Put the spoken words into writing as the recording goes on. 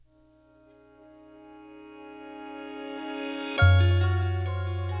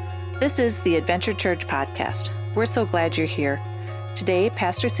This is the Adventure Church podcast. We're so glad you're here. Today,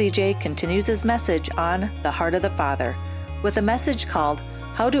 Pastor CJ continues his message on the heart of the Father with a message called,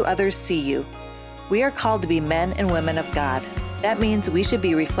 How Do Others See You? We are called to be men and women of God. That means we should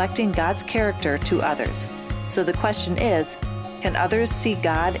be reflecting God's character to others. So the question is, can others see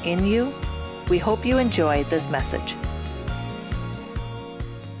God in you? We hope you enjoy this message.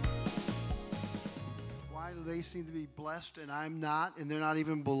 Why do they seem to be blessed and I'm not, and they're not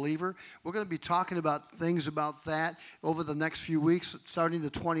even a believer? We're going to be talking about things about that over the next few weeks, starting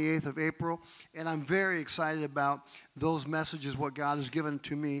the 28th of April, and I'm very excited about those messages, what God has given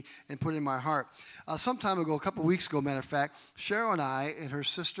to me and put in my heart. Some time ago, a couple weeks ago, matter of fact, Cheryl and I and her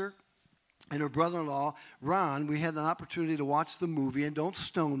sister and her brother-in-law, Ron, we had an opportunity to watch the movie, and don't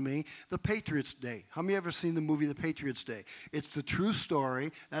stone me, The Patriots' Day. How many ever seen the movie The Patriots' Day? It's the true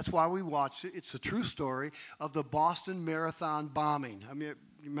story. That's why we watched it. It's the true story of the Boston Marathon bombing. I mean,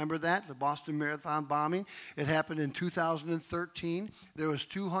 remember that? The Boston Marathon bombing? It happened in 2013. There was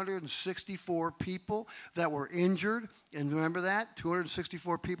 264 people that were injured. And remember that?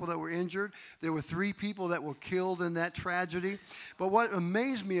 264 people that were injured. There were 3 people that were killed in that tragedy. But what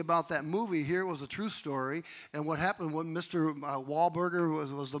amazed me about that movie, here was a true story. And what happened when Mr.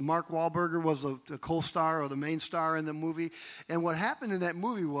 Wahlberger Mark Wahlberger was the co-star or the main star in the movie. And what happened in that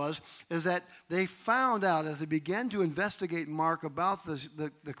movie is that they found out as they began to investigate Mark about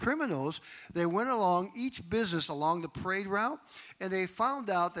the criminals, they went along each business along the parade route, and they found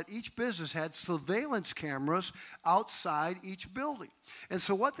out that each business had surveillance cameras outside each building. And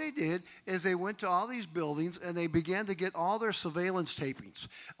so what they did is they went to all these buildings and they began to get all their surveillance tapings,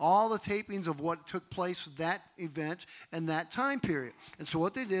 all the tapings of what took place that event and that time period. And so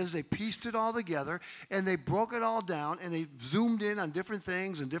what they did is they pieced it all together and they broke it all down and they zoomed in on different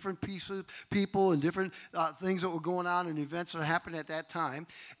things and different pieces, people and different things that were going on and events that happened at that time.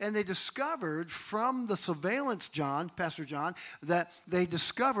 And they discovered from the surveillance, Pastor John, that they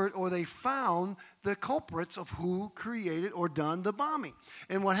discovered or they found the culprits of who created or done the bombing.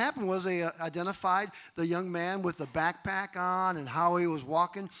 And what happened was they identified the young man with the backpack on and how he was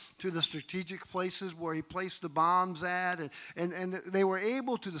walking to the strategic places where he placed the bombs at. And they were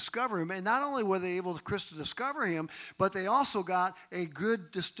able to discover him. And not only were they able to discover him, but they also got a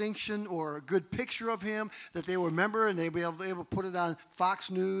good distinction or a good picture of him that they remember, and they were able to put it on Fox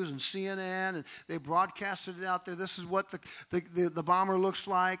News and CNN, and they broadcasted it out there. This is what the bomber looks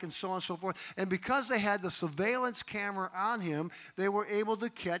like, and so on and so forth. And because they had the surveillance camera on him, they were able to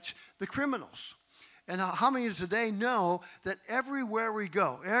catch the criminals. And how many of you today know that everywhere we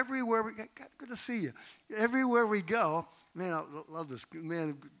go, good to see you, everywhere we go, man, I love this,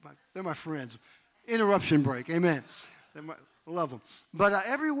 man, they're my friends. Interruption break, amen. Love them. But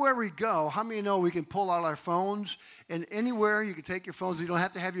everywhere we go, how many know we can pull out our phones, and anywhere you can take your phones. You don't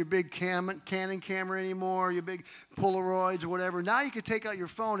have to have your big Canon camera anymore, your big Polaroids or whatever. Now you can take out your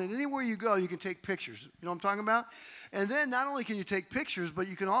phone, and anywhere you go, you can take pictures. You know what I'm talking about? And then not only can you take pictures, but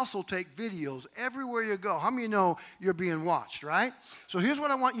you can also take videos everywhere you go. How many know you're being watched, right? So here's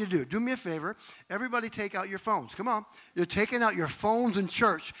what I want you to do. Do me a favor. Everybody take out your phones. Come on. You're taking out your phones in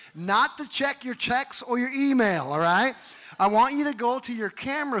church, not to check your texts or your email, all right? I want you to go to your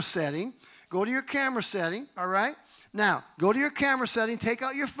camera setting. Go to your camera setting, all right? Now, go to your camera setting, take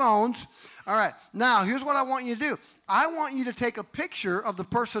out your phones. All right, now, here's what I want you to do. I want you to take a picture of the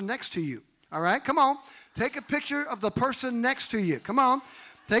person next to you, all right? Come on. Take a picture of the person next to you. Come on.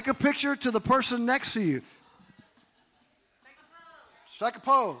 Take a picture to the person next to you. Take a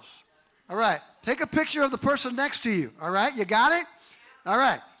pose. All right. Take a picture of the person next to you, all right? You got it? All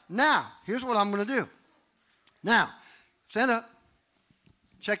right. Now, here's what I'm going to do. Now, stand up.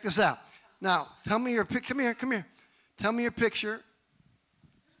 Check this out. Now, tell me your picture. Come here. Tell me your picture.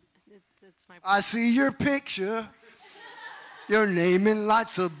 It's my I see your picture. Your name in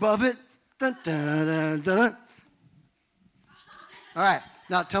lights above it. Dun, dun, dun, dun, dun. All right.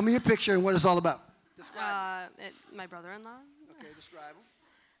 Now, tell me your picture and what it's all about. Describe my brother-in-law. Okay, describe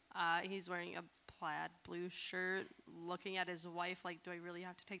him. He's wearing a plaid blue shirt, looking at his wife like, do I really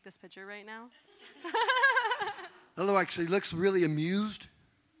have to take this picture right now? Although actually looks really amused.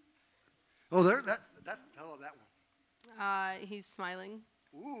 Oh, that one. He's smiling.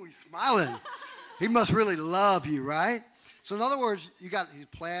 Ooh, he's smiling. He must really love you, right? So in other words, you got his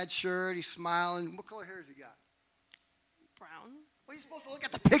plaid shirt, he's smiling. What color hair has he got? Brown. Well, you're supposed to look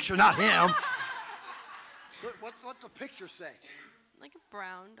at the picture, not him. What's the picture say? Like a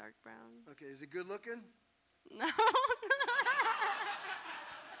brown, dark brown. Okay, is he good looking? No.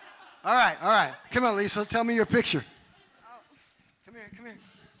 All right. Come on, Lisa, tell me your picture. Oh. Come here.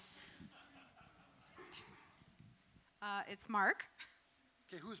 It's Mark.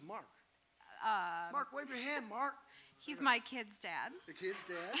 Okay, who's Mark? Mark, wave your hand, Mark. He's my kid's dad. The kid's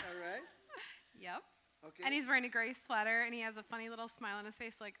dad, all right. Yep. Okay. And he's wearing a gray sweater, and he has a funny little smile on his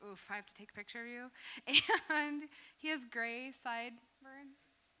face, like, oof, I have to take a picture of you. And he has gray sideburns.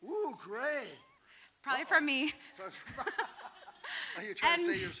 Ooh, great. Probably from me. Are you trying to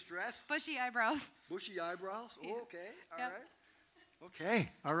And say you're stressed? Bushy eyebrows. Bushy eyebrows? Oh, okay, all Yep. right. Okay,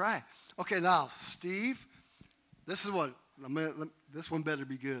 all right. Okay, now, Steve, this is what, this one better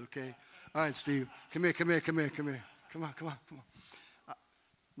be good, okay? All right, Steve, come here. Come on.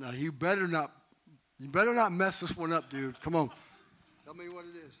 Now, you better not mess this one up, dude. Come on. Tell me what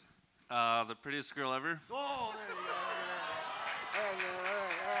it is. The prettiest girl ever. Oh, there you go. Look at that. All right, man.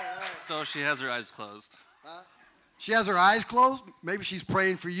 All right. So she has her eyes closed. Huh? She has her eyes closed? Maybe she's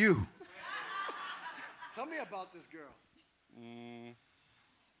praying for you. Tell me about this girl.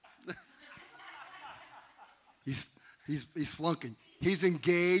 He's flunking. He's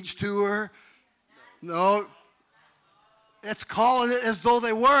engaged to her. No. It's calling it as though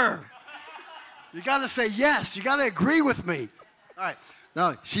they were. You got to say yes. You got to agree with me. All right.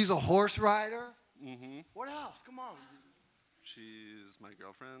 Now, she's a horse rider. Mm-hmm. What else? Come on. She's my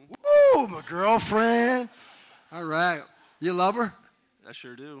girlfriend. Woo, my girlfriend. All right. You love her? I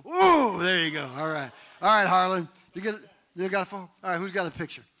sure do. Woo, there you go. All right, Harlan. You got a phone? All right, who's got a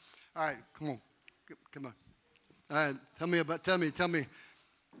picture? All right, come on. All right, tell me.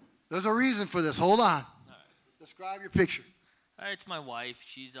 There's a reason for this. Hold on. All right. Describe your picture. All right, it's my wife.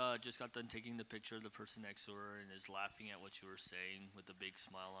 She's just got done taking the picture of the person next to her and is laughing at what you were saying with a big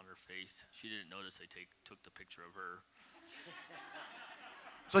smile on her face. She didn't notice I took the picture of her.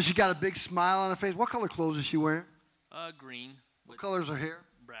 So she got a big smile on her face. What color clothes is she wearing? Green. What color is her hair?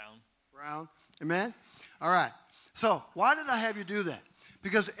 Brown. Brown. Amen? All right. So why did I have you do that?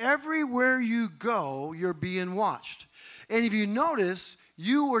 Because everywhere you go, you're being watched. And if you notice,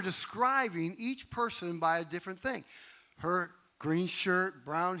 you were describing each person by a different thing. Her green shirt,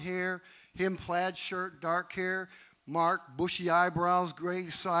 brown hair, him plaid shirt, dark hair, Mark, bushy eyebrows, gray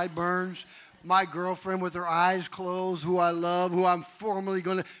sideburns, my girlfriend with her eyes closed, who I love, who I'm formally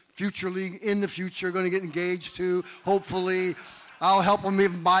going to in the future, going to get engaged to, hopefully. I'll help them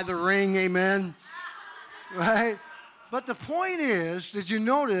even buy the ring, amen? Right? But the point is, did you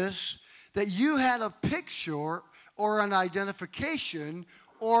notice that you had a picture or an identification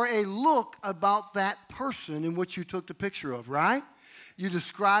or a look about that person in which you took the picture of, right? You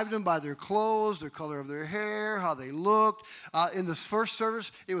described them by their clothes, their color of their hair, how they looked. In the first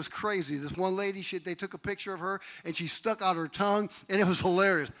service, it was crazy. This one lady, they took a picture of her, and she stuck out her tongue, and it was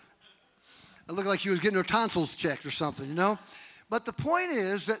hilarious. It looked like she was getting her tonsils checked or something, you know? But the point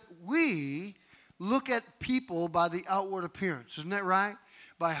is that we look at people by the outward appearance. Isn't that right?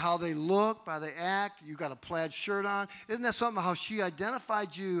 By how they look, by they act. You got a plaid shirt on. Isn't that something how she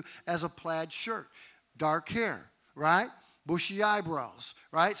identified you as a plaid shirt? Dark hair, right? Bushy eyebrows,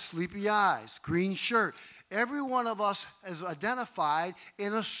 right? Sleepy eyes, green shirt. Every one of us is identified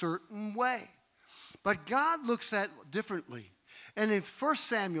in a certain way. But God looks at it differently. And in 1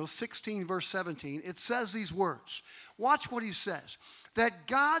 Samuel 16, verse 17, it says these words. Watch what he says. That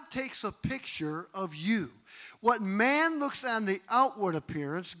God takes a picture of you. What man looks on the outward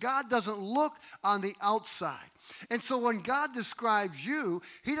appearance, God doesn't look on the outside. And so when God describes you,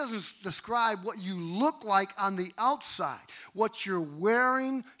 he doesn't describe what you look like on the outside. What you're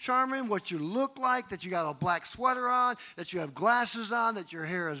wearing, Charmin, what you look like, that you got a black sweater on, that you have glasses on, that your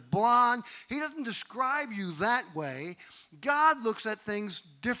hair is blonde. He doesn't describe you that way. God looks at things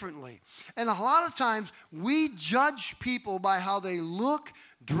differently. And a lot of times we judge people by how they look,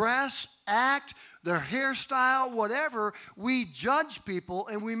 dress, act, their hairstyle, whatever. We judge people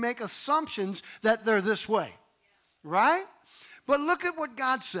and we make assumptions that they're this way. Right? But look at what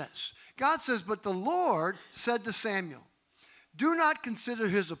God says. God says, but the Lord said to Samuel, do not consider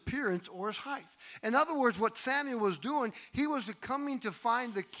his appearance or his height. In other words, what Samuel was doing, he was coming to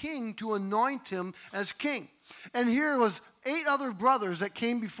find the king to anoint him as king. And here was 8 other brothers that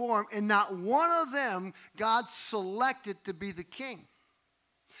came before him, and not one of them God selected to be the king.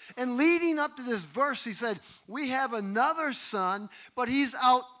 And leading up to this verse, he said, we have another son, but he's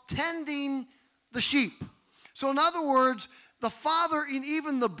out tending the sheep. So in other words, the father and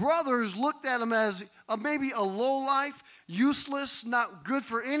even the brothers looked at him as maybe a lowlife, useless, not good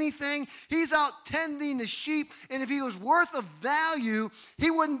for anything. He's out tending the sheep, and if he was worth of value,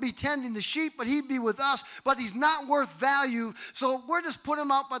 he wouldn't be tending the sheep, but he'd be with us. But he's not worth value, so we're just putting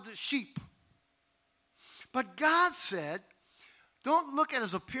him out by the sheep. But God said, don't look at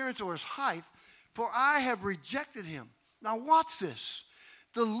his appearance or his height, for I have rejected him. Now watch this.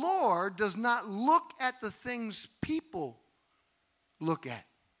 The Lord does not look at the things people look at.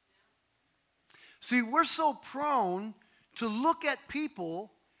 See, we're so prone to look at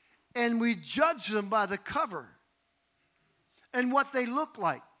people and we judge them by the cover and what they look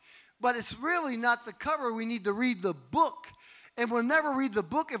like. But it's really not the cover. We need to read the book. And we'll never read the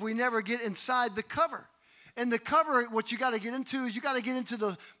book if we never get inside the cover. And the cover, what you got to get into is you got to get into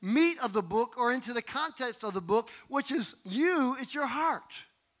the meat of the book or into the context of the book, which is you, it's your heart.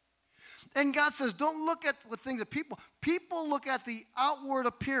 And God says, don't look at the things that people look at the outward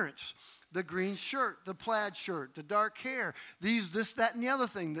appearance. The green shirt, the plaid shirt, the dark hair, this, that, and the other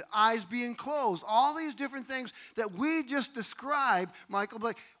thing, the eyes being closed, all these different things that we just described, Michael.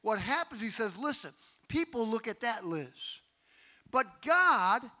 But what happens, he says, listen, people look at that, Liz. But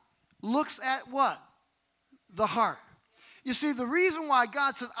God looks at what? The heart. You see, the reason why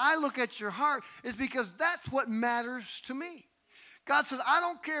God says, I look at your heart is because that's what matters to me. God says, I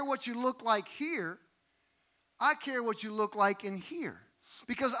don't care what you look like here. I care what you look like in here.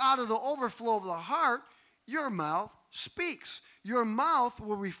 Because out of the overflow of the heart, your mouth speaks. Your mouth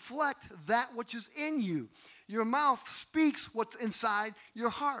will reflect that which is in you. Your mouth speaks what's inside your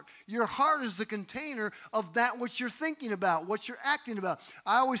heart. Your heart is the container of that which you're thinking about, what you're acting about.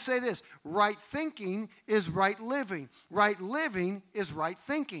 I always say this, right thinking is right living. Right living is right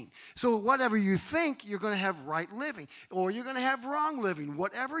thinking. So whatever you think, you're going to have right living. Or you're going to have wrong living.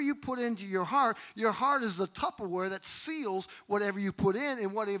 Whatever you put into your heart is the Tupperware that seals whatever you put in,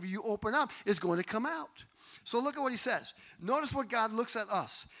 and whatever you open up is going to come out. So look at what he says. Notice what God looks at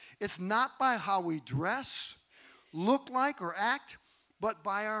us. It's not by how we dress, look like, or act, but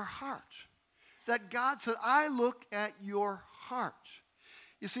by our heart. That God said, I look at your heart.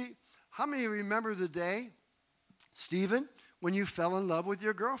 You see, how many remember the day, Stephen, when you fell in love with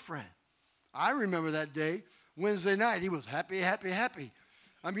your girlfriend? I remember that day, Wednesday night. He was happy, happy, happy.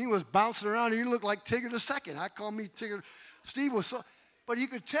 I mean, he was bouncing around. He looked like Tigger the Second. I call me Tigger. Steve was so, but you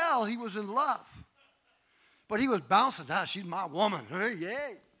could tell he was in love. But he was bouncing. Ah, she's my woman. Hey, yeah.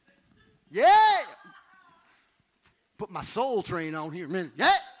 Yeah. Put my soul train on here a minute.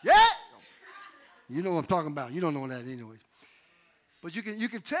 Yeah, yeah. You know what I'm talking about. You don't know that anyways. But you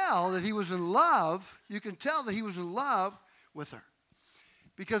can tell that he was in love. You can tell that he was in love with her.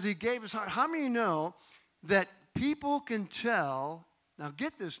 Because he gave his heart. How many know that people can tell, now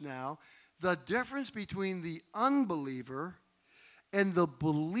get this now, the difference between the unbeliever and the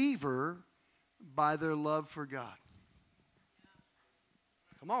believer by their love for God?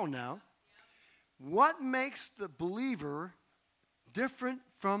 Come on now. What makes the believer different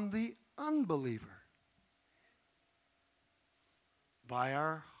from the unbeliever? By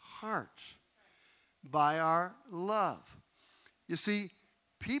our heart, by our love. You see,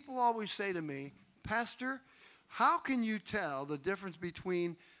 people always say to me, Pastor, how can you tell the difference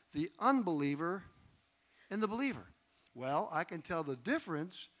between the unbeliever and the believer? Well, I can tell the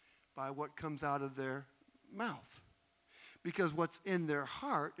difference by what comes out of their mouth. Because what's in their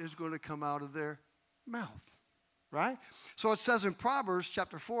heart is going to come out of their mouth. Right? So it says in Proverbs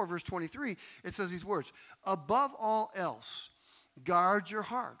chapter 4, verse 23, it says these words, above all else, guard your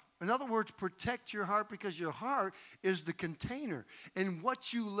heart. In other words, protect your heart, because your heart is the container. And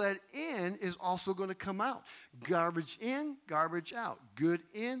what you let in is also going to come out. Garbage in, garbage out. Good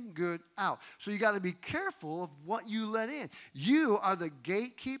in, good out. So you got to be careful of what you let in. You are the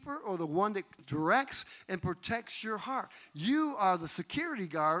gatekeeper, or the one that directs and protects your heart. You are the security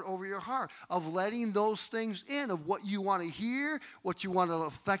guard over your heart of letting those things in, of what you want to hear, what you want to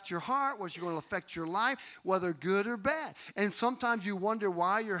affect your heart, what you want to affect your life, whether good or bad. And sometimes you wonder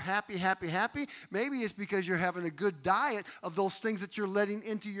why you're happy, happy, happy. Maybe it's because you're having a good diet of those things that you're letting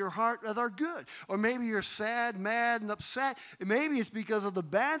into your heart that are good. Or maybe you're sad, mad, and upset. And maybe it's because of the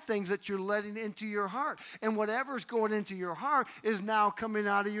bad things that you're letting into your heart. And whatever's going into your heart is now coming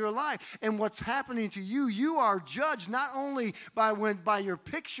out of your life. And what's happening to you, you are judged not only by your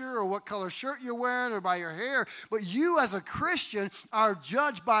picture or what color shirt you're wearing or by your hair, but you as a Christian are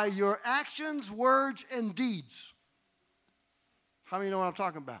judged by your actions, words, and deeds. How many know what I'm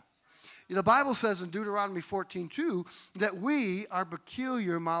talking about? The Bible says in Deuteronomy 14:2 that we are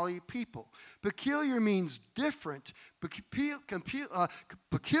peculiar Mali people. Peculiar means different.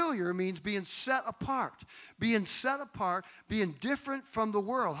 Peculiar means being set apart. Being set apart, being different from the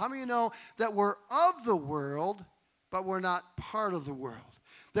world. How many know that we're of the world, but we're not part of the world?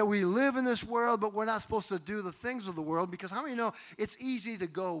 That we live in this world, but we're not supposed to do the things of the world, because how many know it's easy to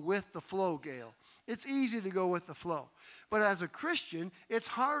go with the flow, Gail? It's easy to go with the flow. But as a Christian, it's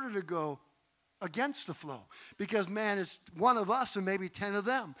harder to go against the flow because, man, it's one of us and maybe 10 of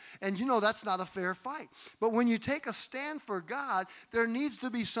them. And you know that's not a fair fight. But when you take a stand for God, there needs to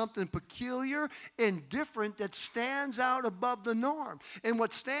be something peculiar and different that stands out above the norm. And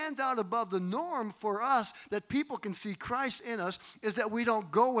what stands out above the norm for us that people can see Christ in us is that we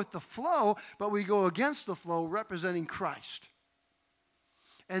don't go with the flow, but we go against the flow representing Christ.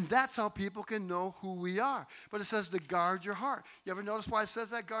 And that's how people can know who we are. But it says to guard your heart. You ever notice why it says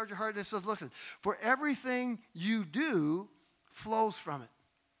that? Guard your heart. And it says, listen, for everything you do flows from it.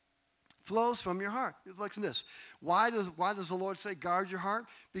 Flows from your heart. Listen to this. Why does the Lord say guard your heart?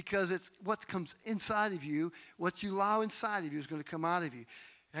 Because it's what comes inside of you, what you allow inside of you is going to come out of you.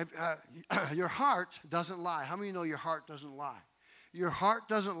 Your heart doesn't lie. How many of you know your heart doesn't lie? Your heart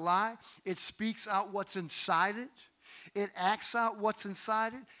doesn't lie. It speaks out what's inside it. It acts out what's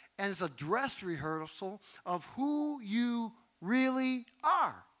inside it, and it's a dress rehearsal of who you really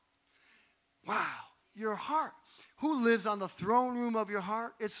are. Wow, your heart. Who lives on the throne room of your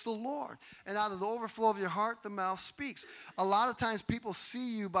heart? It's the Lord. And out of the overflow of your heart, the mouth speaks. A lot of times people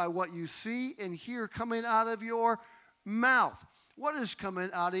see you by what you see and hear coming out of your mouth. What is coming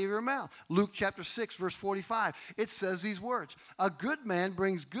out of your mouth? Luke chapter 6, verse 45. It says these words. A good man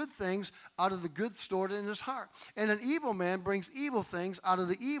brings good things out of the good stored in his heart. And an evil man brings evil things out of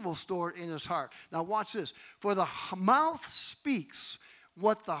the evil stored in his heart. Now watch this. For the mouth speaks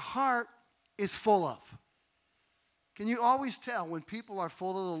what the heart is full of. Can you always tell when people are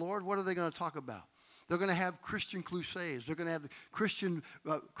full of the Lord, what are they going to talk about? They're going to have Christian crusades. They're going to have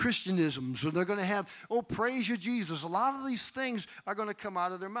Christianisms. Or they're going to have, praise you, Jesus. A lot of these things are going to come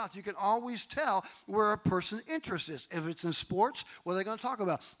out of their mouth. You can always tell where a person's interest is. If it's in sports, what are they going to talk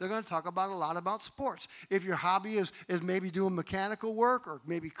about? They're going to talk about a lot about sports. If your hobby is maybe doing mechanical work or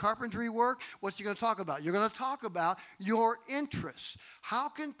maybe carpentry work, what's you going to talk about? You're going to talk about your interests. How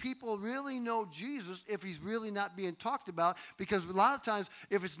can people really know Jesus if he's really not being talked about? Because a lot of times,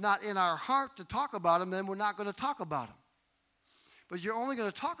 if it's not in our heart to talk about him, then we're not going to talk about him. But you're only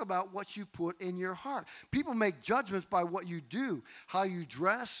going to talk about what you put in your heart. People make judgments by what you do, how you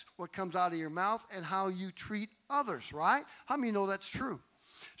dress, what comes out of your mouth, and how you treat others, right? How many know that's true?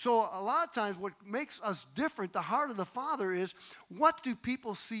 So a lot of times what makes us different, the heart of the Father, is what do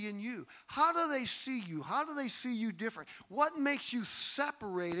people see in you? How do they see you? How do they see you different? What makes you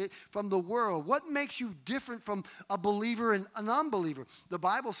separated from the world? What makes you different from a believer and an unbeliever? The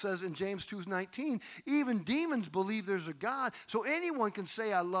Bible says in James 2:19, even demons believe there's a God. So anyone can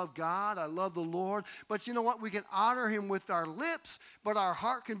say, I love God, I love the Lord. But you know what? We can honor him with our lips, but our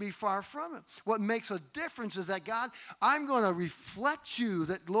heart can be far from him. What makes a difference is that, God, I'm going to reflect you.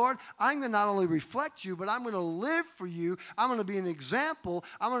 That, Lord, I'm going to not only reflect you, but I'm going to live for you. I'm going to be an example.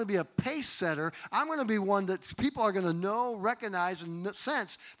 I'm going to be a pace setter. I'm going to be one that people are going to know, recognize, and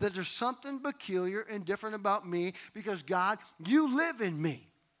sense that there's something peculiar and different about me because, God, you live in me.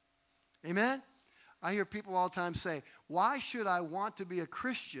 Amen? I hear people all the time say, why should I want to be a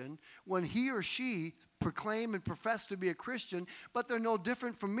Christian when he or she proclaim and profess to be a Christian, but they're no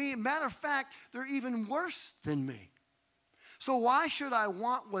different from me? Matter of fact, they're even worse than me. So why should I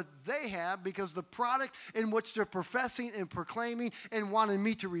want what they have? Because the product in which they're professing and proclaiming and wanting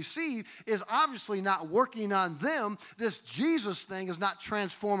me to receive is obviously not working on them. This Jesus thing is not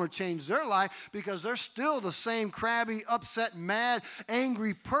transform or change their life because they're still the same crabby, upset, mad,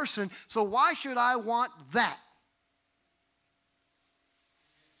 angry person. So why should I want that?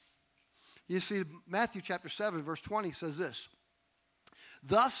 You see, Matthew chapter 7, verse 20 says this.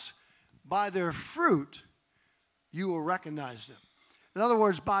 Thus, by their fruit, you will recognize them. In other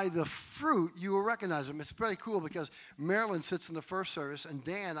words, by the fruit, you will recognize them. It's pretty cool because Marilyn sits in the first service, and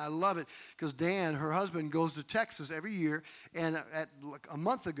Dan, I love it, because Dan, her husband, goes to Texas every year, and a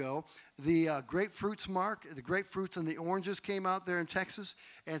month ago, the grapefruits the grapefruits and the oranges came out there in Texas,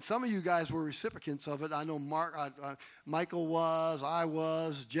 and some of you guys were recipients of it. I know Michael was, I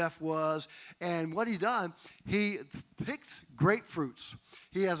was, Jeff was, and what he done, he picked grapefruits.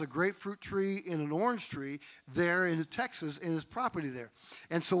 He has a grapefruit tree and an orange tree there in Texas in his property there.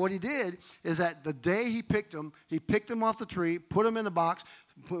 And so what he did is that the day he picked them off the tree, put them in a box,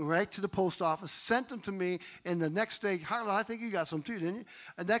 put right to the post office, sent them to me, and the next day, Harlan, I think you got some too, didn't you?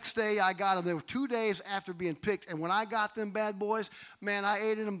 The next day I got them. They were 2 days after being picked, and when I got them bad boys, man, I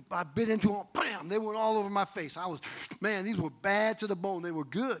ate them, I bit into them, bam, they went all over my face. These were bad to the bone. They were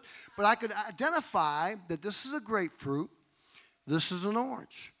good. But I could identify that this is a grapefruit, this is an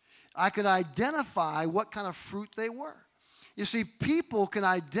orange. I could identify what kind of fruit they were. You see, people can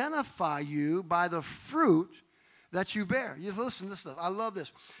identify you by the fruit that you bear. You listen to this. I love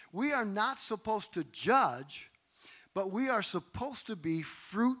this. We are not supposed to judge, but we are supposed to be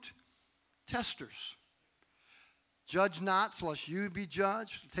fruit testers. Judge not, lest you be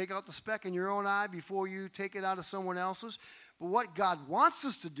judged. Take out the speck in your own eye before you take it out of someone else's. But what God wants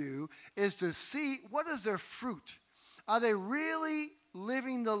us to do is to see, what is their fruit? Are they really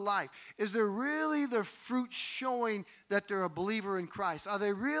living the life? Is there really the fruit showing that they're a believer in Christ? Are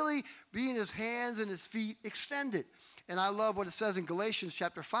they really being his hands and his feet extended? And I love what it says in Galatians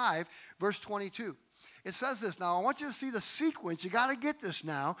chapter 5, verse 22. It says this. Now, I want you to see the sequence. You got to get this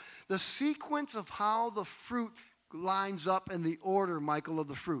now. The sequence of how the fruit lines up in the order, Michael, of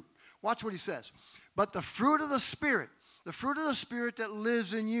the fruit. Watch what he says. But the fruit of the Spirit that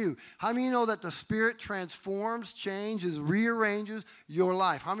lives in you. How many of you know that the Spirit transforms, changes, rearranges your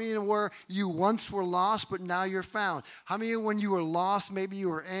life? How many of you know where you once were lost, but now you're found? How many of you, when you were lost, maybe you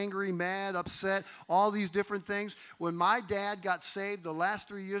were angry, mad, upset, all these different things? When my dad got saved, the last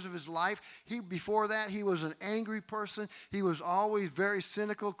 3 years of his life, before that, he was an angry person. He was always very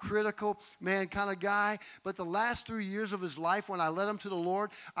cynical, critical, man, kind of guy. But the last 3 years of his life, when I led him to the Lord,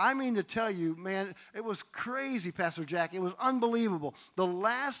 I mean to tell you, man, it was crazy, Pastor Jack. It was unbelievable. The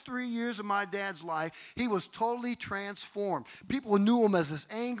last 3 years of my dad's life, he was totally transformed. People knew him as this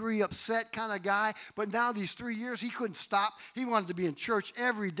angry, upset kind of guy, but now these 3 years, he couldn't stop. He wanted to be in church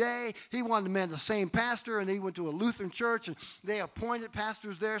every day. He wanted to man the same pastor, and he went to a Lutheran church, and they appointed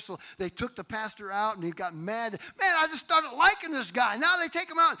pastors there, so they took the pastor out, and he got mad. Man, I just started liking this guy. Now they take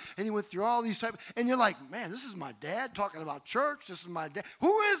him out, and he went through all these and you're like, man, this is my dad talking about church. This is my dad.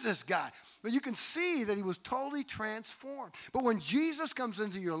 Who is this guy? But you can see that he was totally transformed. But when Jesus comes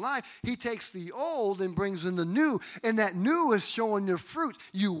into your life, he takes the old and brings in the new. And that new is showing your fruit.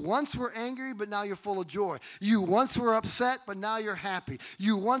 You once were angry, but now you're full of joy. You once were upset, but now you're happy.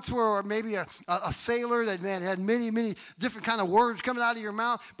 You once were maybe a sailor that, man, had many, many different kind of words coming out of your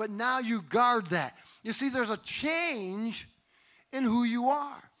mouth, but now you guard that. You see, there's a change in who you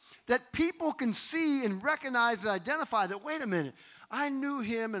are that people can see and recognize and identify that, wait a minute, I knew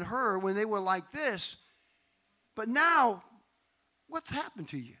him and her when they were like this, but now, what's happened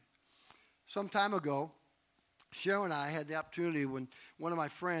to you? Some time ago, Cheryl and I had the opportunity when one of my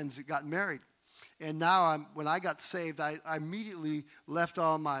friends got married. And now, when I got saved, I immediately left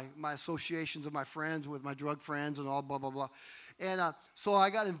all my associations of my friends with my drug friends and all blah, blah, blah. And so I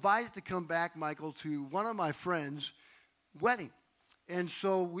got invited to come back, Michael, to one of my friends' wedding. And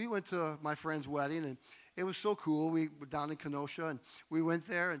so we went to my friend's wedding, and it was so cool. We were down in Kenosha, and we went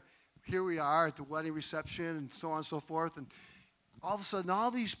there, and here we are at the wedding reception and so on and so forth. And all of a sudden,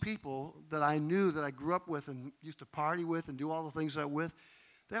 all these people that I knew, that I grew up with and used to party with and do all the things I with,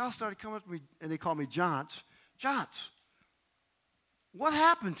 they all started coming up to me, and they called me Johns. Johns, what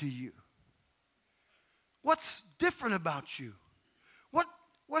happened to you? What's different about you?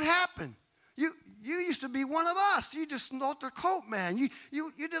 What happened? You used to be one of us. You just smoked the coke, man. You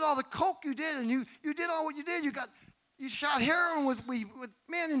did all the coke you did, and you did all what you did. You shot heroin with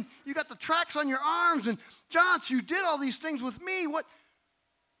men, and you got the tracks on your arms. And Johns, you did all these things with me. What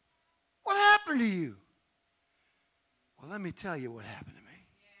happened to you? Well, let me tell you what happened to me.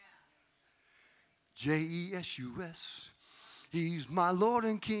 J-E-S-U-S. He's my Lord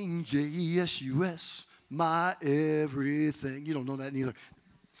and King. J-E-S-U-S. My everything. You don't know that neither.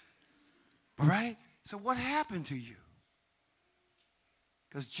 All right? So what happened to you?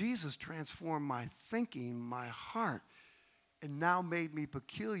 Because Jesus transformed my thinking, my heart, and now made me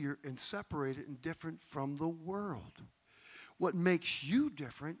peculiar and separated and different from the world. What makes you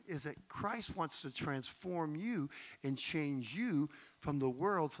different is that Christ wants to transform you and change you from the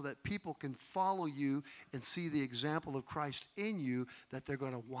world so that people can follow you and see the example of Christ in you, that they're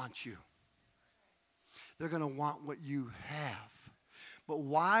going to want you. They're going to want what you have. But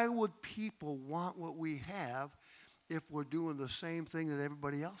why would people want what we have if we're doing the same thing that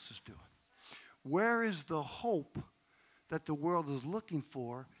everybody else is doing? Where is the hope that the world is looking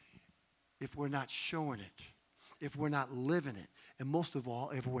for if we're not showing it, if we're not living it, and most of all,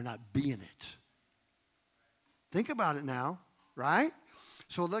 if we're not being it? Think about it now, right?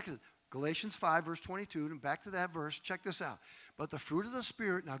 So look at Galatians 5, verse 22, and back to that verse. Check this out. But the fruit of the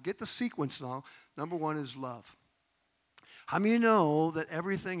Spirit, now get the sequence now. Number one is love. How many of you know that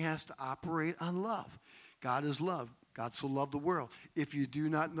everything has to operate on love? God is love. God so loved the world. If you do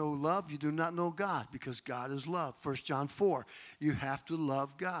not know love, you do not know God, because God is love. 1 John 4, you have to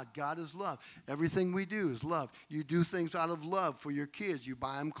love God. God is love. Everything we do is love. You do things out of love for your kids. You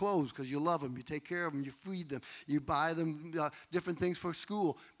buy them clothes because you love them. You take care of them. You feed them. You buy them different things for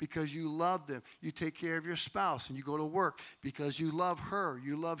school because you love them. You take care of your spouse, and you go to work because you love her.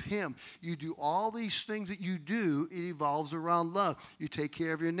 You love him. You do all these things that you do. It evolves around love. You take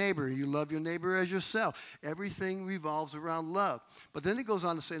care of your neighbor. You love your neighbor as yourself. Everything revolves around love. But then it goes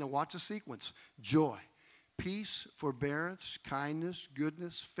on to say, now watch the sequence. Joy, peace, forbearance, kindness,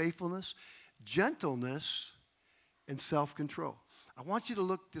 goodness, faithfulness, gentleness, and self-control. I want you to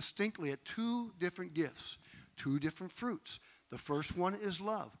look distinctly at two different gifts, two different fruits. The first one is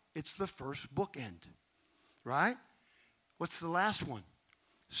love. It's the first bookend, right? What's the last one?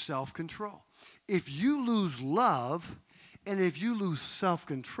 Self-control. If you lose love and if you lose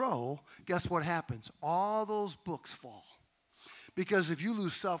self-control, guess what happens? All those books fall. Because if you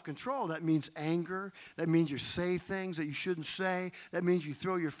lose self-control, that means anger. That means you say things that you shouldn't say. That means you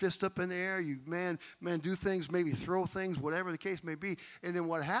throw your fist up in the air. You, do things, maybe throw things, whatever the case may be. And then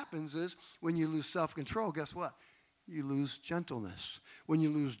what happens is when you lose self-control, guess what? You lose gentleness. When you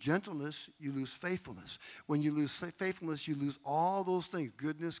lose gentleness, you lose faithfulness. When you lose faithfulness, you lose all those things,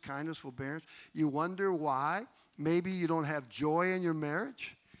 goodness, kindness, forbearance. You wonder why. Maybe you don't have joy in your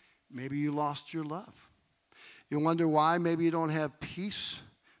marriage. Maybe you lost your love. You wonder why maybe you don't have peace.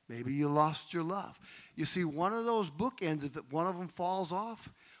 Maybe you lost your love. You see, one of those bookends, if one of them falls off,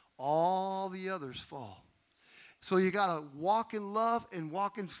 all the others fall. So you got to walk in love and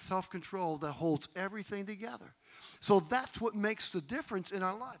walk in self-control that holds everything together. So that's what makes the difference in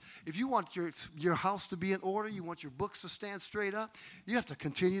our life. If you want your house to be in order, you want your books to stand straight up, you have to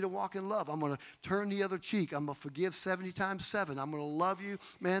continue to walk in love. I'm going to turn the other cheek. I'm going to forgive 70 times 7. I'm going to love you,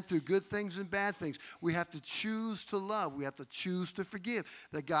 man, through good things and bad things. We have to choose to love. We have to choose to forgive.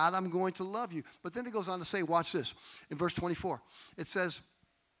 That God, I'm going to love you. But then it goes on to say, watch this. In verse 24, it says,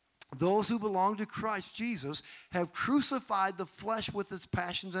 those who belong to Christ Jesus have crucified the flesh with its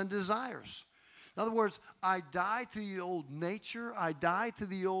passions and desires. In other words, I die to the old nature. I die to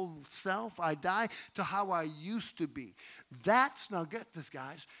the old self. I die to how I used to be. Now get this,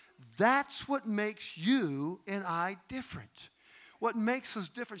 guys. That's what makes you and I different. What makes us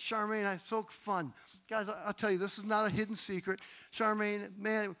different, Charmaine, it's so fun. Guys, I'll tell you, this is not a hidden secret. Charmaine,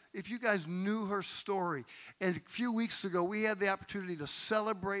 man, if you guys knew her story, and a few weeks ago, we had the opportunity to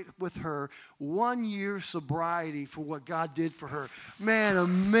celebrate with her 1 year sobriety for what God did for her. Man,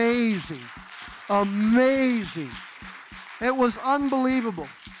 amazing. Amazing. It was unbelievable.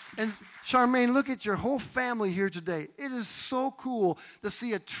 And Charmaine, look at your whole family here today. It is so cool to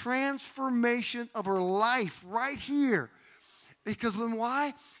see a transformation of her life right here. Because then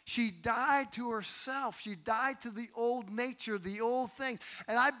why? She died to herself. She died to the old nature, the old thing.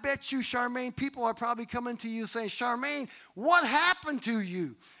 And I bet you, Charmaine, people are probably coming to you saying, Charmaine, what happened to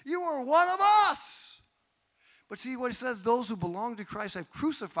you? You were one of us. But see what it says, those who belong to Christ have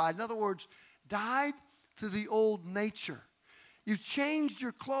crucified. In other words, died to the old nature. You've changed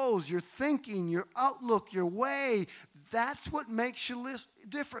your clothes, your thinking, your outlook, your way. That's what makes you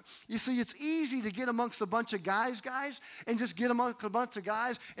different. You see, it's easy to get amongst a bunch of guys, and just get amongst a bunch of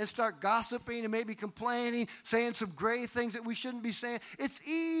guys and start gossiping and maybe complaining, saying some great things that we shouldn't be saying. It's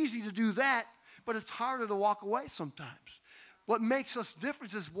easy to do that, but it's harder to walk away sometimes. What makes us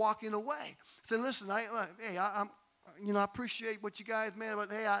different is walking away. Say, listen, I appreciate what you guys, man,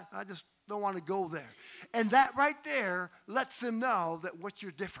 but hey, I just don't want to go there. And that right there lets them know that what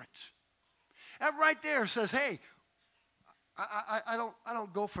you're different. That right there says, hey, I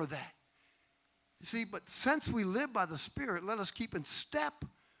don't go for that. You see, but since we live by the Spirit, let us keep in step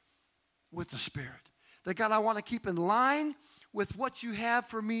with the Spirit. That God, I want to keep in line with what you have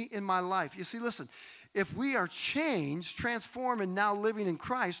for me in my life. You see, listen, if we are changed, transformed, and now living in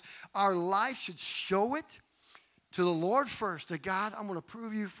Christ, our life should show it to the Lord first. To God, I'm going to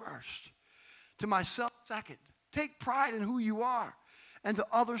prove you first. To myself second. Take pride in who you are. And to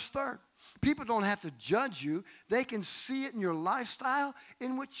others third. People don't have to judge you. They can see it in your lifestyle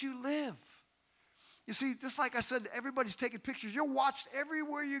in which you live. You see, just like I said, everybody's taking pictures. You're watched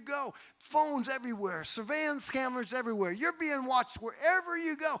everywhere you go. Phones everywhere. Surveillance cameras everywhere. You're being watched wherever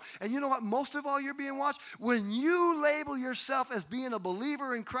you go. And you know what? Most of all, you're being watched. When you label yourself as being a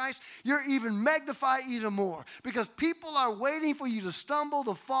believer in Christ, you're even magnified even more. Because people are waiting for you to stumble,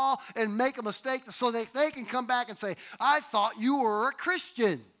 to fall, and make a mistake so that they can come back and say, I thought you were a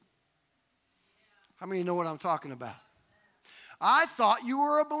Christian. How many know what I'm talking about? I thought you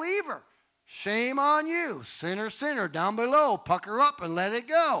were a believer. Shame on you. Sinner, sinner, down below. Pucker up and let it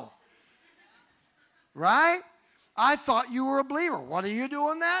go. Right? I thought you were a believer. What are you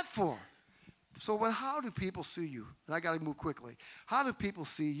doing that for? So how do people see you? And I got to move quickly. How do people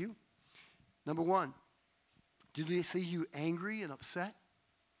see you? Number one, do they see you angry and upset?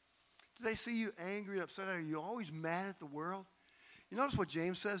 Do they see you angry and upset? Are you always mad at the world? You notice what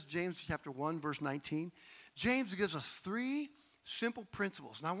James says? James chapter 1, verse 19. James gives us 3 simple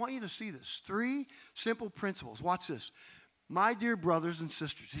principles. And I want you to see this. 3 simple principles. Watch this. My dear brothers and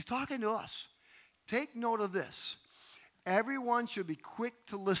sisters, he's talking to us. Take note of this. everyone should be quick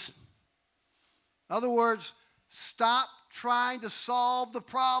to listen. In other words, stop trying to solve the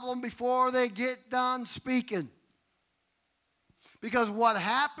problem before they get done speaking. Because what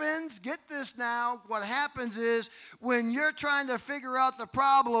happens, get this now, what happens is when you're trying to figure out the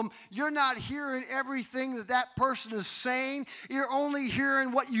problem, you're not hearing everything that that person is saying. You're only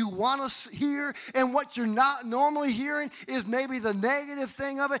hearing what you want to hear, and what you're not normally hearing is maybe the negative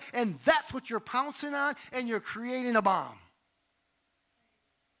thing of it, and that's what you're pouncing on, and you're creating a bomb.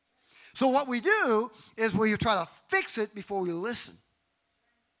 So what we do is we try to fix it before we listen.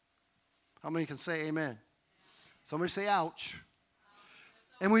 How many can say amen? Somebody say ouch.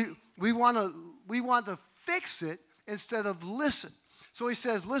 And we want to fix it instead of listen. So he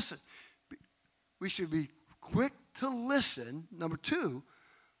says, listen, we should be quick to listen. Number 2,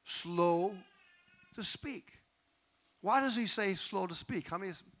 slow to speak. Why does he say slow to speak? How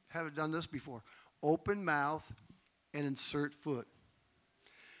many have done this before? Open mouth and insert foot.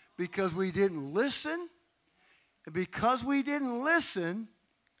 Because we didn't listen, and because we didn't listen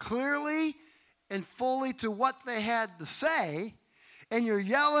clearly and fully to what they had to say, and you're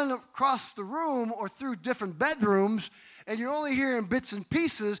yelling across the room or through different bedrooms, and you're only hearing bits and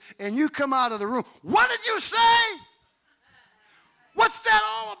pieces, and you come out of the room, what did you say? What's that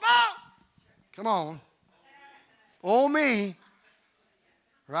all about? Come on. Oh, me.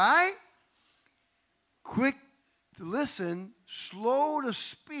 Right? Quick to listen, slow to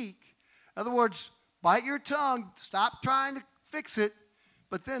speak. In other words, bite your tongue, stop trying to fix it,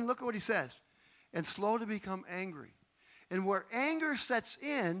 but then look at what he says. And slow to become angry. And where anger sets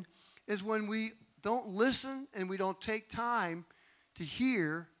in is when we don't listen and we don't take time to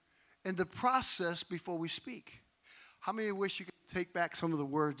hear and the process before we speak. How many wish you could take back some of the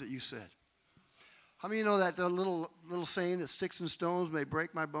words that you said? How many know that the little saying that sticks and stones may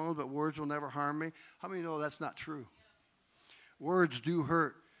break my bones, but words will never harm me? How many know that's not true? Words do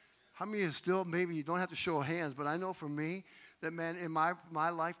hurt. How many is still, maybe you don't have to show hands, but I know for me that, man, in my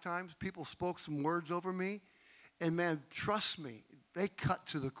lifetimes, people spoke some words over me. And, man, trust me, they cut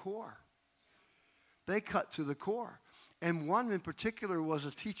to the core. They cut to the core. And one in particular was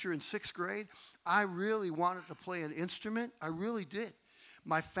a teacher in 6th grade. I really wanted to play an instrument. I really did.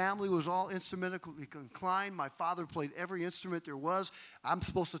 My family was all instrumentally inclined. My father played every instrument there was. I'm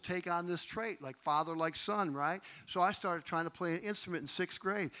supposed to take on this trait, like father, like son, right? So I started trying to play an instrument in 6th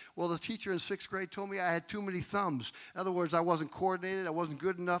grade. Well, the teacher in 6th grade told me I had too many thumbs. In other words, I wasn't coordinated, I wasn't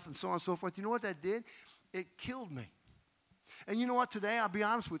good enough, and so on and so forth. You know what that did? It killed me. And you know what, today, I'll be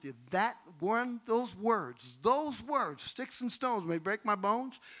honest with you, those words, sticks and stones may break my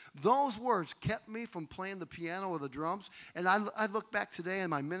bones, those words kept me from playing the piano or the drums. And I look back today in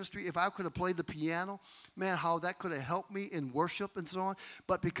my ministry, if I could have played the piano, man, how that could have helped me in worship and so on.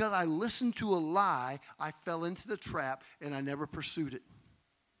 But because I listened to a lie, I fell into the trap and I never pursued it.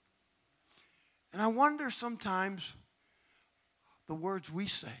 And I wonder sometimes the words we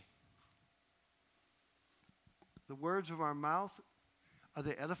say. The words of our mouth, are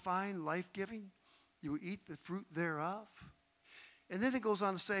they edifying, life-giving? You will eat the fruit thereof. And then it goes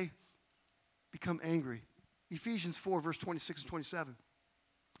on to say, become angry. Ephesians 4, verse 26 and 27.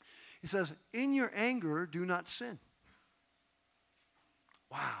 It says, in your anger, do not sin.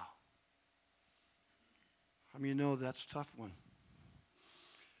 Wow. I mean, you know that's a tough one.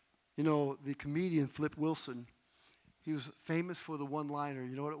 You know, the comedian Flip Wilson, he was famous for the one-liner.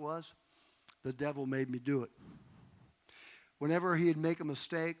 You know what it was? The devil made me do it. Whenever he'd make a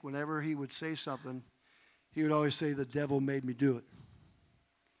mistake, whenever he would say something, he would always say, the devil made me do it.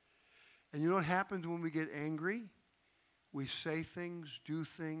 And you know what happens when we get angry? We say things, do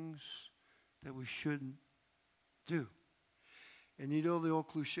things that we shouldn't do. And you know the old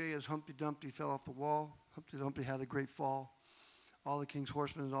cliche is Humpty Dumpty fell off the wall. Humpty Dumpty had a great fall. All the king's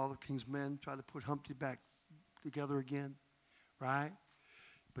horsemen and all the king's men tried to put Humpty back together again, right?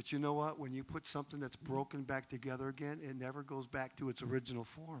 But you know what? When you put something that's broken back together again, it never goes back to its original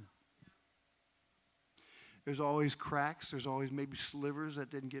form. There's always cracks. There's always maybe slivers that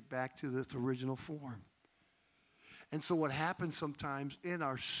didn't get back to its original form. And so what happens sometimes in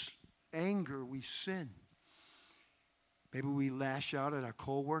our anger, we sin. Maybe we lash out at our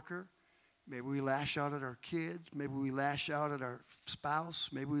coworker. Maybe we lash out at our kids. Maybe we lash out at our spouse.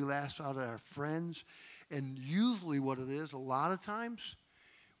 Maybe we lash out at our friends. And usually what it is, a lot of times,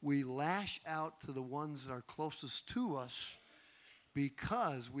 we lash out to the ones that are closest to us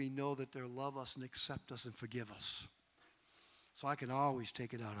because we know that they love us and accept us and forgive us. So I can always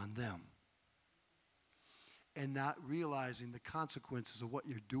take it out on them. And not realizing the consequences of what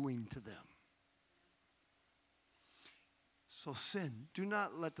you're doing to them. So sin. Do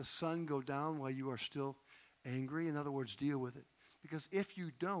not let the sun go down while you are still angry. In other words, deal with it. Because if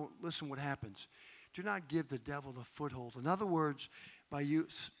you don't, listen what happens. Do not give the devil the foothold. In other words, by you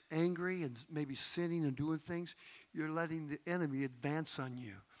angry and maybe sinning and doing things, you're letting the enemy advance on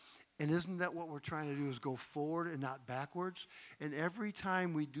you. And isn't that what we're trying to do, is go forward and not backwards? And every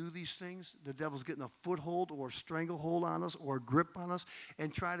time we do these things, the devil's getting a foothold or a stranglehold on us or a grip on us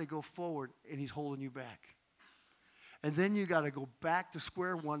and try to go forward, and he's holding you back. And then you got to go back to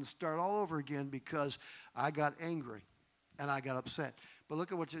square one and start all over again because I got angry and I got upset. But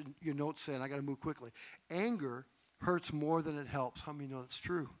look at what your notes say, and I got to move quickly. Anger hurts more than it helps. How many know that's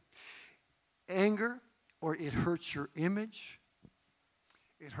true? Anger, or it hurts your image.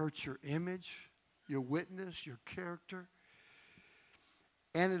 It hurts your image, your witness, your character.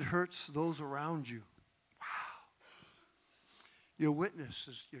 And it hurts those around you. Wow. Your witness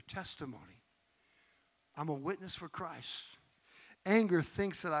is your testimony. I'm a witness for Christ. Anger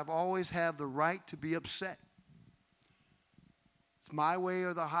thinks that I've always have the right to be upset. It's my way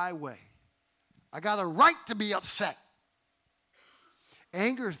or the highway. I got a right to be upset.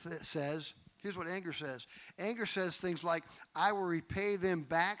 Anger says, here's what anger says. Anger says things like, I will repay them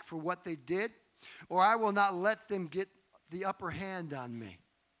back for what they did, or I will not let them get the upper hand on me.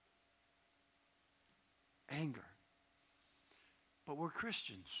 Anger. But we're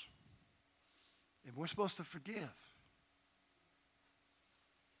Christians, and we're supposed to forgive.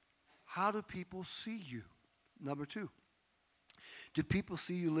 How do people see you? Number 2, do people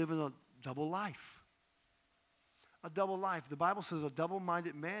see you living a double life? A double life. The Bible says a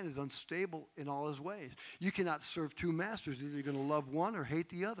double-minded man is unstable in all his ways. You cannot serve two masters. Either you're going to love one or hate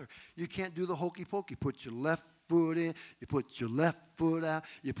the other. You can't do the hokey pokey. Put your left foot in, you put your left foot out,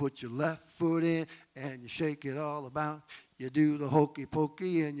 you put your left foot in, and you shake it all about. You do the hokey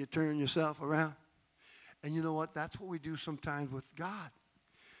pokey and you turn yourself around. And you know what? That's what we do sometimes with God.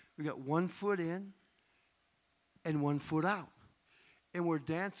 We got one foot in and one foot out. And we're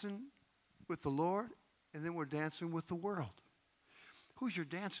dancing with the Lord, and then we're dancing with the world. Who's your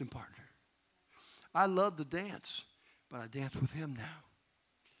dancing partner? I love to dance, but I dance with him now.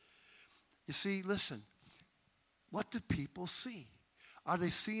 You see, listen, what do people see? Are they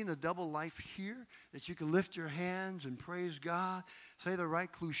seeing a double life here, that you can lift your hands and praise God, say the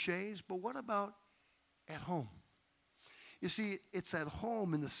right cliches? But what about at home? You see, it's at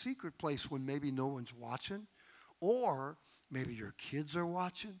home in the secret place when maybe no one's watching, or maybe your kids are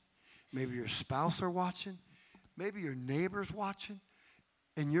watching, maybe your spouse are watching, maybe your neighbor's watching,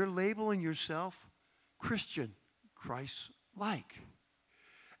 and you're labeling yourself Christian, Christ-like.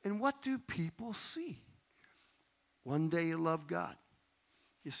 And what do people see? One day you love God.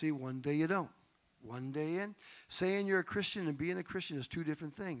 You see, one day you don't. One day in, saying you're a Christian and being a Christian is two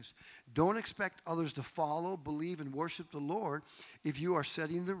different things. Don't expect others to follow, believe, and worship the Lord if you are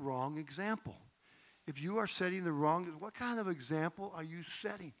setting the wrong example. If you are setting the wrong, what kind of example are you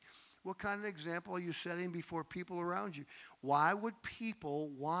setting? What kind of example are you setting before people around you? Why would people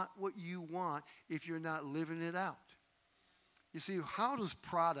want what you want if you're not living it out? You see, how does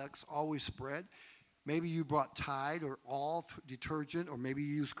products always spread? Maybe you brought Tide or All detergent, or maybe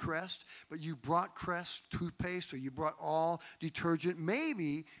you use Crest, but you brought Crest toothpaste or you brought All detergent,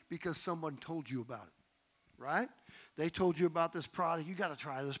 maybe because someone told you about it, right? They told you about this product. You got to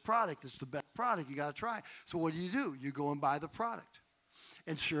try this product. It's the best product. You got to try it. So what do? You go and buy the product.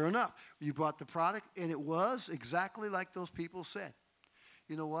 And sure enough, you bought the product, and it was exactly like those people said.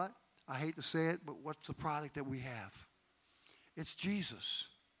 You know what? I hate to say it, but what's the product that we have? It's Jesus.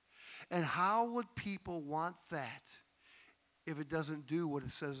 And how would people want that if it doesn't do what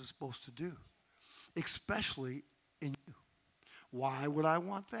it says it's supposed to do? Especially in you. Why would I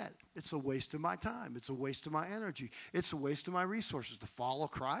want that? It's a waste of my time. It's a waste of my energy. It's a waste of my resources to follow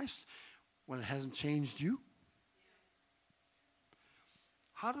Christ when it hasn't changed you.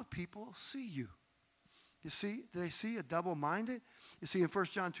 How do people see you? You see, do they see a double-minded? You see, in 1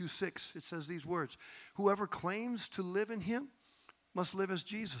 John 2:6, it says these words, whoever claims to live in him must live as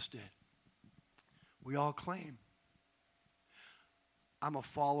Jesus did. We all claim. I'm a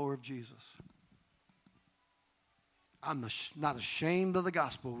follower of Jesus. I'm not ashamed of the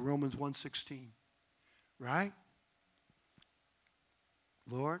gospel, Romans 1:16. Right?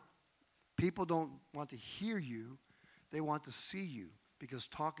 Lord, people don't want to hear you. They want to see you, because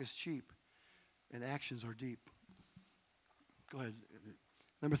talk is cheap and actions are deep. Go ahead.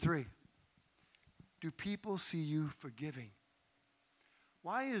 Number 3, do people see you forgiving?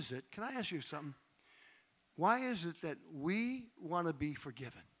 Why is it, can I ask you something? Why is it that we want to be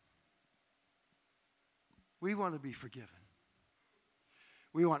forgiven? We want to be forgiven.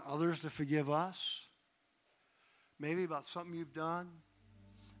 We want others to forgive us. Maybe about something you've done.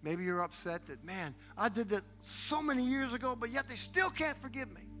 Maybe you're upset that, man, I did that so many years ago, but yet they still can't forgive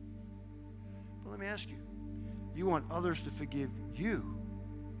me. But let me ask you, you want others to forgive you,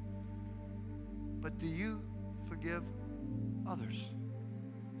 but do you forgive others?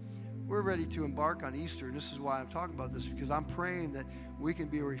 We're ready to embark on Easter, and this is why I'm talking about this, because I'm praying that we can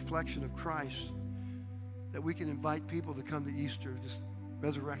be a reflection of Christ, that we can invite people to come to Easter, this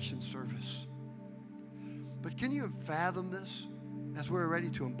resurrection service. But can you fathom this as we're ready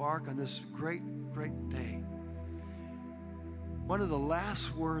to embark on this great, great day? One of the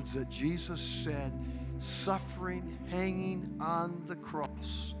last words that Jesus said, suffering, hanging on the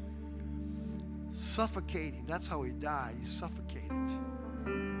cross, suffocating. That's how he died. He suffocated.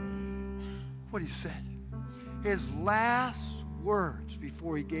 What he said. His last words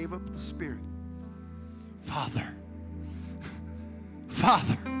before he gave up the spirit. Father,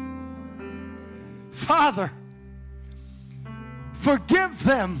 Father, Father, forgive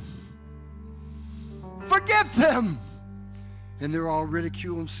them. Forgive them. And they're all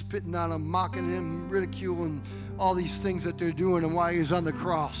ridiculing, spitting on him, mocking him, ridiculing all these things that they're doing and why he's on the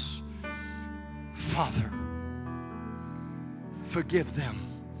cross. Father, forgive them,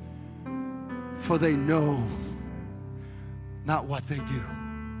 for they know not what they do.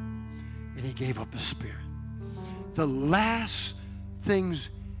 And he gave up his spirit. The last things,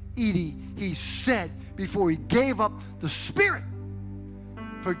 Edie, he said before he gave up the spirit,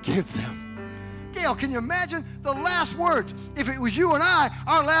 forgive them. Gail, can you imagine the last words? If it was you and I,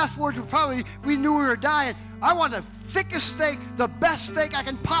 our last words would probably, we knew we were dying, I want the thickest steak, the best steak I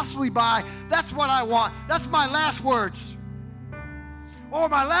can possibly buy. That's what I want. That's my last words. Or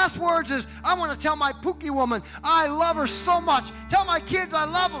my last words is, I want to tell my Pookie woman, I love her so much. Tell my kids I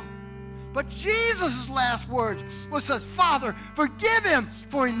love them. But Jesus' last words was, says, Father, forgive him,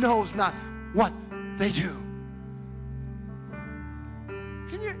 for he knows not what they do.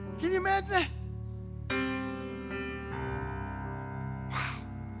 Can you imagine that? Wow.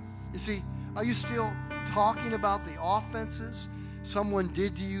 You see, are you still talking about the offenses someone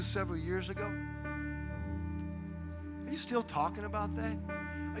did to you several years ago? Are you still talking about that?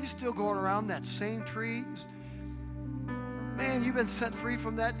 Are you still going around that same tree? Man, you've been set free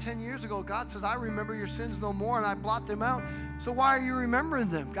from that 10 years ago. God says, I remember your sins no more, and I blot them out. So why are you remembering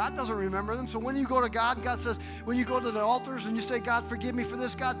them? God doesn't remember them. So when you go to God, God says, when you go to the altars and you say, God, forgive me for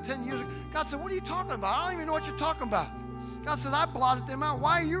this, God, 10 years ago, God said, what are you talking about? I don't even know what you're talking about. God says, I blotted them out.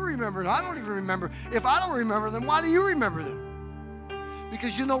 Why are you remembering? I don't even remember. If I don't remember them, why do you remember them?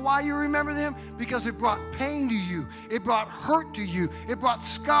 Because you know why you remember them? Because it brought pain to you. It brought hurt to you. It brought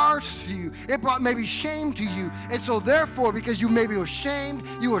scars to you. It brought maybe shame to you. And so therefore, because you maybe were shamed,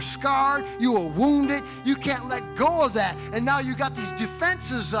 you were scarred, you were wounded, you can't let go of that. And now you got these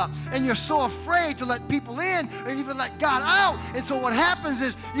defenses up, and you're so afraid to let people in and even let God out. And so what happens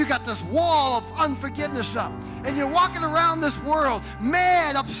is you got this wall of unforgiveness up. And you're walking around this world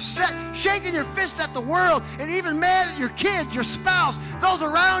mad, upset, shaking your fist at the world, and even mad at your kids, your spouse, those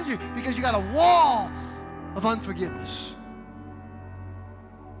around you, because you got a wall of unforgiveness.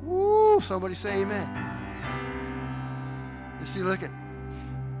 Woo, somebody say amen. You see, look at,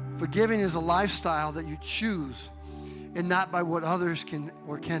 forgiving is a lifestyle that you choose, and not by what others can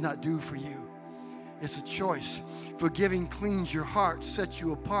or cannot do for you. It's a choice. Forgiving cleans your heart, sets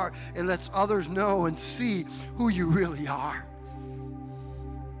you apart, and lets others know and see who you really are.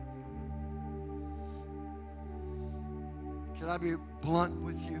 Can I be blunt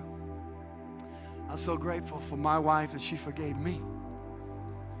with you? I'm so grateful for my wife that she forgave me.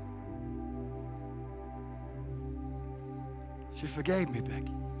 She forgave me,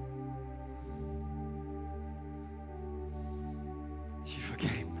 Becky. She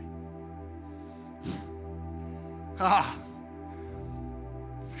forgave me.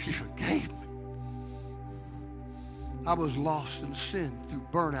 She forgave me. I was lost in sin through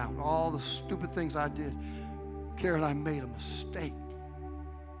burnout, all the stupid things I did. Karen, I made a mistake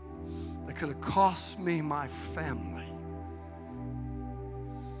that could have cost me my family.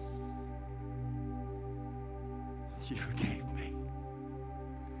 She forgave me.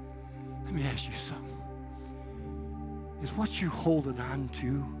 Let me ask you something. Is what you holding on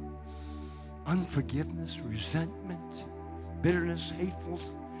to unforgiveness, resentment, bitterness, hateful?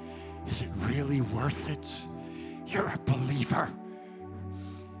 Is it really worth it? You're a believer.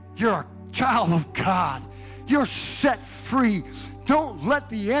 You're a child of God. You're set free. Don't let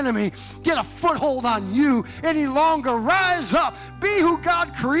the enemy get a foothold on you any longer. Rise up. Be who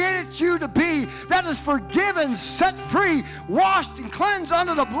God created you to be. That is forgiven, set free, washed and cleansed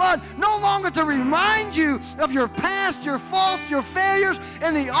under the blood. No longer to remind you of your past, your faults, your failures,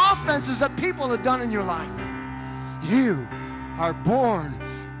 and the offenses that people have done in your life. You are born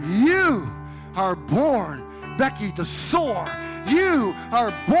You are born, Becky, to soar. You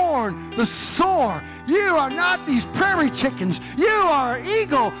are born to soar. You are not these prairie chickens. You are an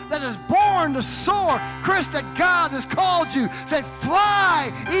eagle that is born to soar. Chris, that God has called you. Say,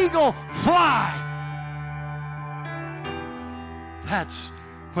 fly, eagle, fly. That's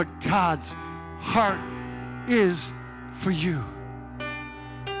what God's heart is for you,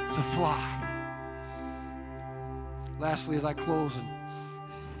 to fly. Lastly, as I close, and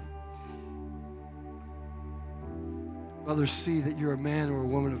others see that you're a man or a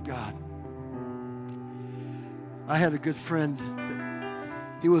woman of God. I had a good friend.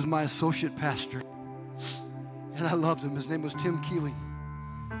 He was my associate pastor, and I loved him. His name was Tim Keeling.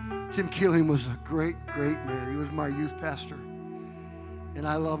 Tim Keeling was a great, great man. He was my youth pastor, and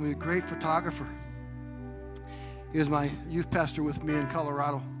I love him. He was a great photographer. He was my youth pastor with me in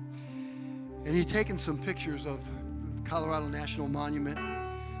Colorado, and he'd taken some pictures of the Colorado National Monument,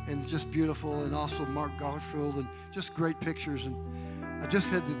 and just beautiful, and also Mark Garfield, and just great pictures. And I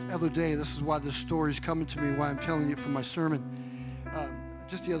just had the other day, this is why this story is coming to me, why I'm telling you from my sermon.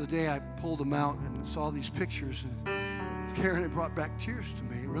 Just the other day, I pulled them out and saw these pictures, and Karen had brought back tears to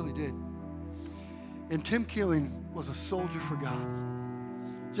me. It really did. And Tim Keeling was a soldier for God.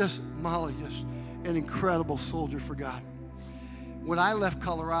 Just Molly, just an incredible soldier for God. When I left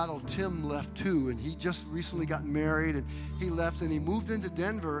Colorado, Tim left too, and he just recently got married, and he left, and he moved into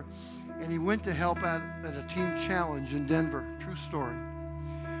Denver, and he went to help out at a team challenge in Denver. True story.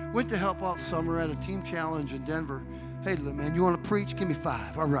 Went to help out summer at a team challenge in Denver. Hey, little man, you want to preach? Give me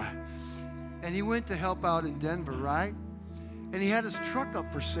 5. All right. And he went to help out in Denver, right? And he had his truck up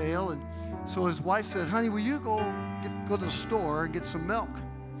for sale, and so his wife said, honey, will you go to the store and get some milk?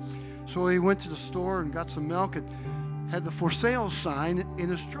 So he went to the store and got some milk, and had the for sale sign in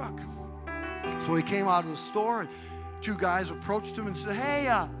his truck. So he came out of the store, and 2 guys approached him and said, hey,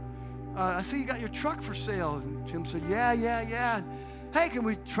 I see you got your truck for sale. And Tim said, yeah. Hey, can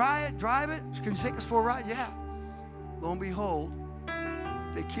we try it, drive it? Can you take us for a ride? Yeah. Lo and behold,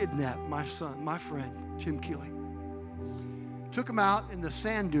 they kidnapped my son, my friend, Tim Keeling. Took him out in the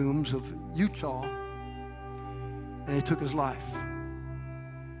sand dunes of Utah, and they took his life.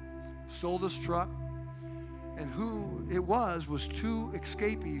 Stole his truck. And who it was 2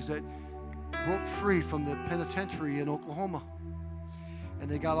 escapees that broke free from the penitentiary in Oklahoma. And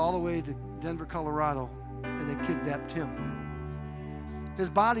they got all the way to Denver, Colorado, and they kidnapped him. His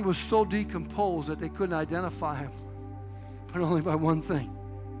body was so decomposed that they couldn't identify him, but only by one thing.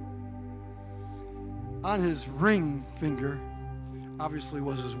 On his ring finger, obviously,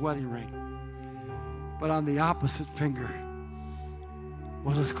 was his wedding ring. But on the opposite finger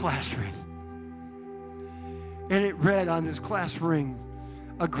was his class ring. And it read on his class ring,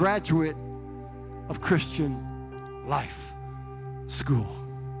 a graduate of Christian Life School.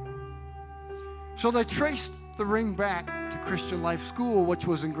 So they traced the ring back to Christian Life School, which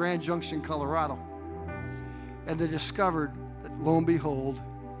was in Grand Junction, Colorado. And they discovered that, lo and behold,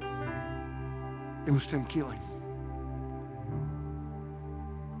 it was Tim Keeling.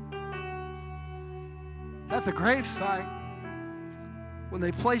 At the gravesite, when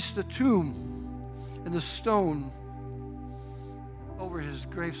they placed the tomb and the stone over his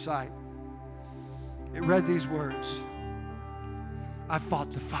gravesite, it read these words: I fought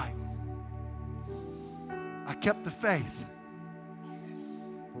the fight. I kept the faith.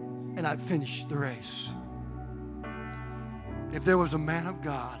 And I finished the race. If there was a man of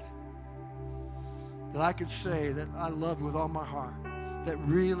God that I could say that I loved with all my heart, that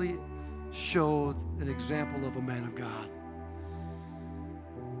really showed an example of a man of God,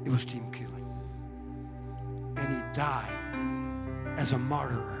 it was Tim Keeling. And he died as a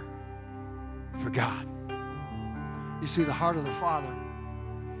martyr for God. You see, the heart of the Father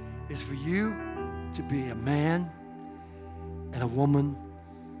is for you to be a man and a woman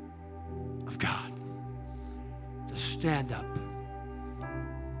of God, to stand up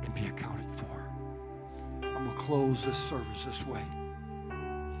and be accounted for. I'm going to close this service this way.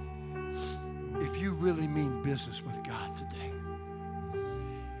 If you really mean business with God today,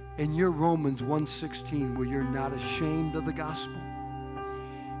 in your Romans 1:16, where you're not ashamed of the gospel,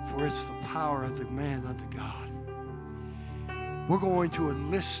 for it's the power of the man unto God. We're going to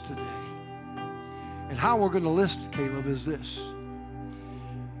enlist today. And how we're going to enlist, Caleb, is this.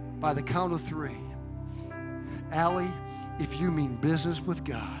 By the count of 3. Allie, if you mean business with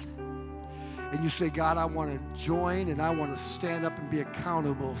God, and you say, God, I want to join and I want to stand up and be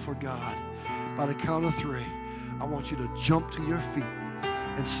accountable for God. By the count of 3, I want you to jump to your feet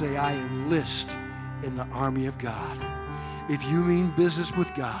and say, I enlist in the army of God. If you mean business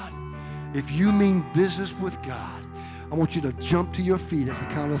with God, if you mean business with God, I want you to jump to your feet at the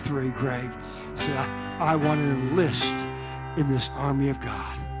count of 3, Greg. Say, I want to enlist in this army of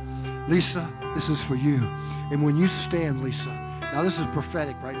God. Lisa, this is for you. And when you stand, Lisa, now this is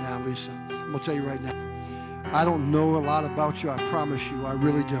prophetic right now, Lisa. I'm going to tell you right now. I don't know a lot about you. I promise you, I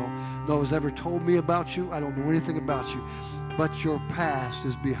really don't. No one's ever told me about you. I don't know anything about you. But your past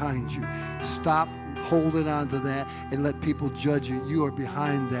is behind you. Stop holding on to that and let people judge you. You are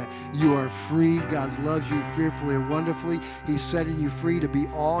behind that. You are free. God loves you fearfully and wonderfully. He's setting you free to be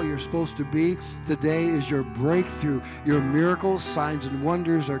all you're supposed to be. Today is your breakthrough. Your miracles, signs, and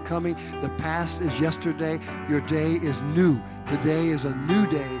wonders are coming. The past is yesterday. Your day is new. Today is a new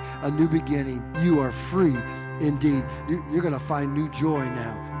day, a new beginning. You are free indeed. You're going to find new joy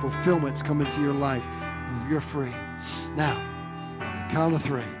now. Fulfillment's coming to your life. You're free. Now, the count of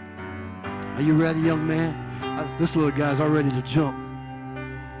 3. Are you ready, young man? This little guy's all ready to jump.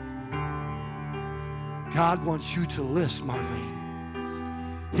 God wants you to enlist,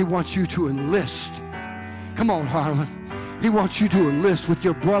 Marlene. He wants you to enlist. Come on, Harlan. He wants you to enlist with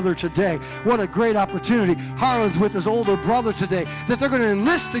your brother today. What a great opportunity. Harlan's with his older brother today, that they're going to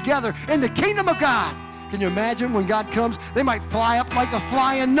enlist together in the kingdom of God. Can you imagine when God comes, they might fly up like the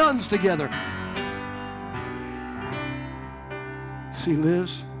flying nuns together. See,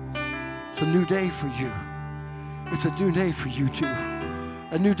 Liz? It's a new day for you. It's a new day for you too.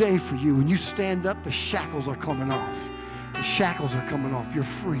 A new day for you. When you stand up, the shackles are coming off. The shackles are coming off. You're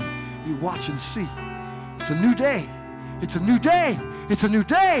free. You watch and see. It's a new day. It's a new day. It's a new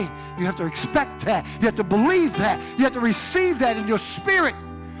day. You have to expect that. You have to believe that. You have to receive that in your spirit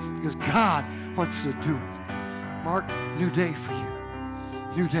because God wants to do it. Mark, new day for you.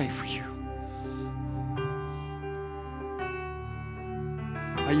 New day for you.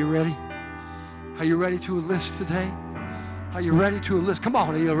 Are you ready? Are you ready to enlist today? Are you ready to enlist? Come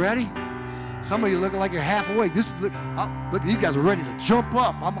on, are you ready? Some of you looking like you're half awake. Look, you guys are ready to jump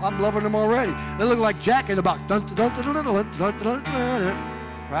up. I'm loving them already. They look like Jack in the Box.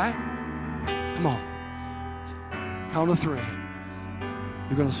 Right? Come on. Count of 3.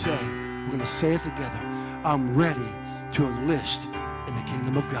 We're going to say it together. I'm ready to enlist in the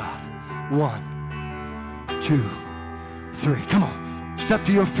kingdom of God. 1, 2, 3. Come on. Step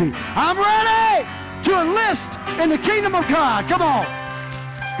to your feet. I'm ready to enlist in the kingdom of God. Come on.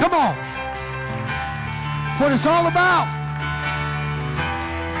 Come on. What it's all about.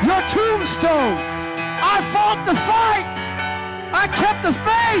 Your tombstone. I fought the fight. I kept the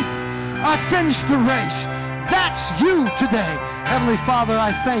faith. I finished the race. That's you today. Heavenly Father,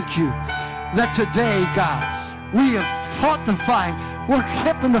 I thank you that today, God, we have fought the fight. We're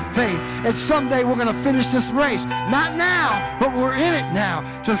keeping the faith, and someday we're going to finish this race. Not now, but we're in it now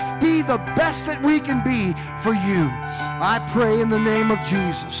to be the best that we can be for you. I pray in the name of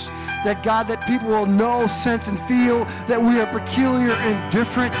Jesus that, God, that people will know, sense, and feel that we are peculiar and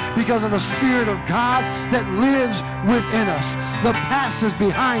different because of the Spirit of God that lives within us. The past is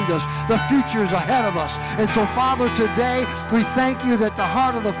behind us. The future is ahead of us. And so, Father, today we thank you that the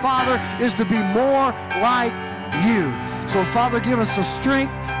heart of the Father is to be more like you. So, Father, give us the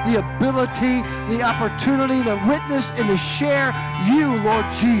strength, the ability, the opportunity to witness and to share you, Lord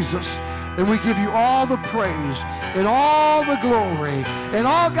Jesus. And we give you all the praise and all the glory. And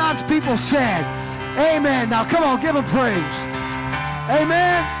all God's people said, amen. Now, come on, give him praise.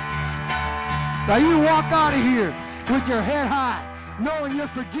 Amen. Now, you walk out of here with your head high, knowing you're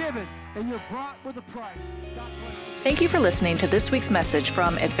forgiven and you're brought with a price. Thank you for listening to this week's message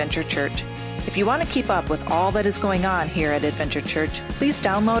from Adventure Church. If you want to keep up with all that is going on here at Adventure Church, please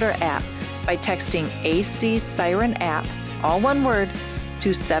download our app by texting AC Siren app, all one word,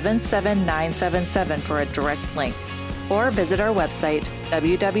 to 77977 for a direct link. Or visit our website,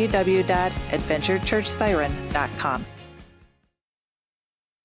 www.adventurechurchsiren.com.